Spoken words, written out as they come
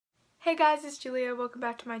Hey guys, it's Julia. Welcome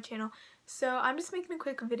back to my channel. So I'm just making a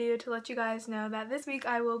quick video to let you guys know that this week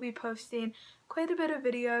I will be posting quite a bit of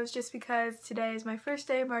videos just because today is my first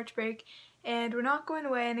day of March break and we're not going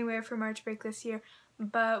away anywhere for March break this year,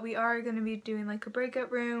 but we are going to be doing like a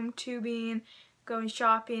breakout room, tubing, going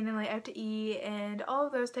shopping and like out to eat and all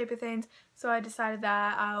of those type of things. So I decided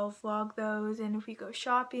that I'll vlog those, and if we go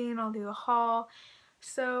shopping I'll do a haul.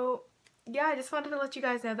 So yeah, I just wanted to let you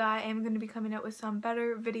guys know that I am going to be coming out with some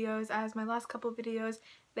better videos, as my last couple videos,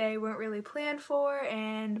 they weren't really planned for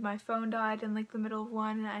and my phone died in like the middle of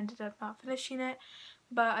one and I ended up not finishing it,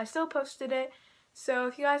 but I still posted it. So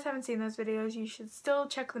if you guys haven't seen those videos, you should still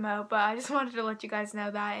check them out, but I just wanted to let you guys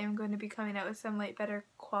know that I am going to be coming out with some like better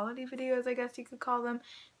quality videos, I guess you could call them,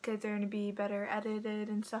 because they're going to be better edited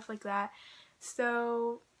and stuff like that.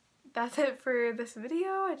 So that's it for this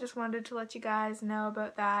video. I just wanted to let you guys know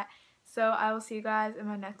about that. So I will see you guys in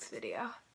my next video.